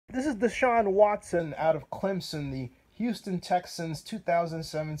This is Deshaun Watson out of Clemson, the Houston Texans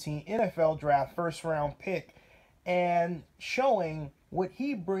 2017 NFL Draft first round pick, and showing what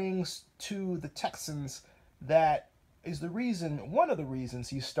he brings to the Texans that is one of the reasons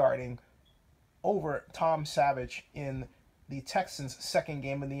he's starting over Tom Savage in the Texans' second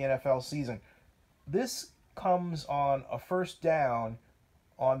game of the NFL season. This comes on a first down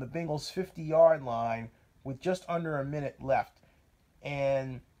on the Bengals' 50-yard line with just under a minute left.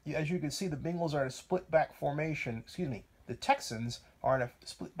 And as you can see, the Bengals are in a split back formation. Excuse me, the Texans are in a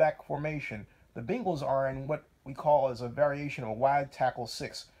split back formation. The Bengals are in what we call as a variation of a wide tackle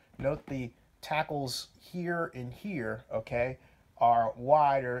six. Note the tackles here and here, okay, are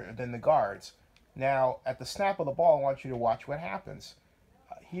wider than the guards. Now, at the snap of the ball, I want you to watch what happens.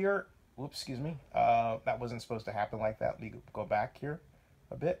 Here, whoops, excuse me, that wasn't supposed to happen like that. Let me go back here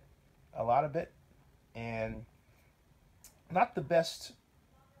a lot of it, and not the best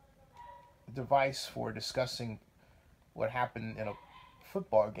device for discussing what happened in a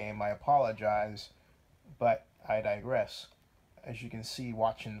football game. I apologize, but I digress. As you can see,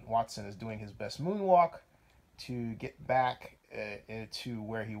 Watson is doing his best moonwalk to get back to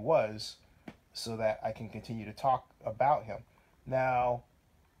where he was so that I can continue to talk about him. Now,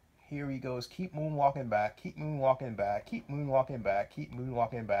 here he goes. Keep moonwalking back, keep moonwalking back, keep moonwalking back, keep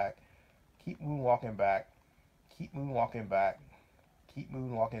moonwalking back, keep moonwalking back, keep moonwalking back, keep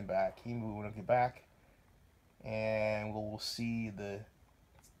moonwalking back, keep moonwalking back, and we'll see the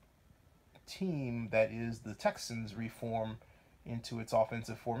team that is the Texans reform into its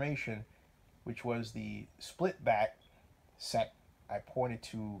offensive formation, which was the split back set I pointed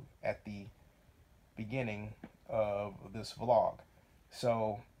to at the beginning of this vlog.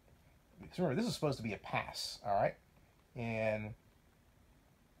 So remember, this is supposed to be a pass, all right? And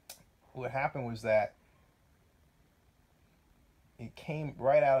what happened was that it came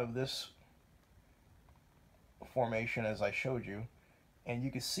right out of this formation as I showed you, and you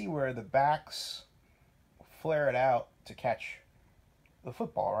can see where the backs flared out to catch the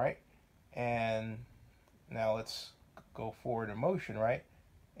football, right? And now let's go forward in motion, right?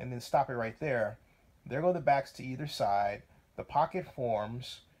 And then stop it right there. There go the backs to either side. The pocket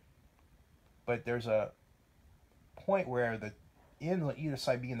forms, but there's a point where the end on either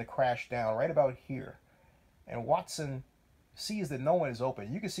side begin to crash down right about here. And Watson sees that no one is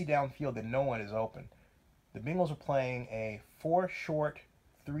open. You can see downfield that no one is open. The Bengals are playing a 4 short,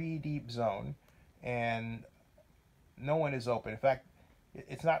 3 deep zone, and no one is open. In fact,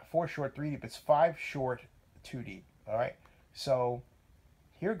 it's not 4 short, 3 deep. It's 5 short, 2 deep. All right. So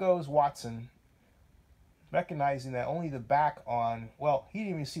here goes Watson, recognizing that only the back on, well, he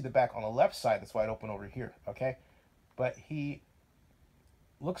didn't even see the back on the left side that's wide open over here, okay? But he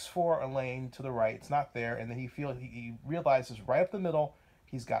looks for a lane to the right. It's not there, and then he realizes right up the middle,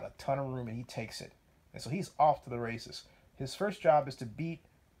 he's got a ton of room, and he takes it. And so he's off to the races. His first job is to beat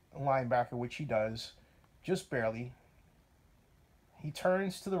a linebacker, which he does, just barely. He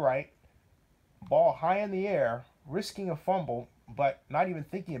turns to the right, ball high in the air, risking a fumble, but not even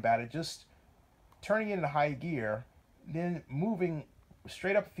thinking about it, just turning it into high gear, then moving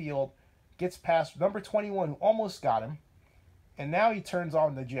straight up field, gets past number 21 who almost got him, and now he turns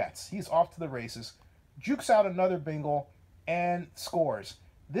on the Jets. He's off to the races, jukes out another Bengal, and scores.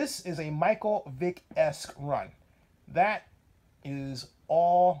 This is a Michael Vick-esque run. That is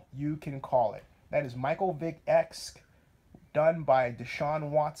all you can call it. That is Michael Vick-esque, done by Deshaun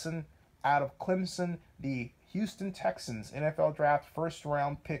Watson out of Clemson, the Houston Texans NFL Draft first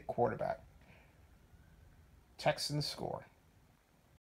round pick quarterback. Texans score.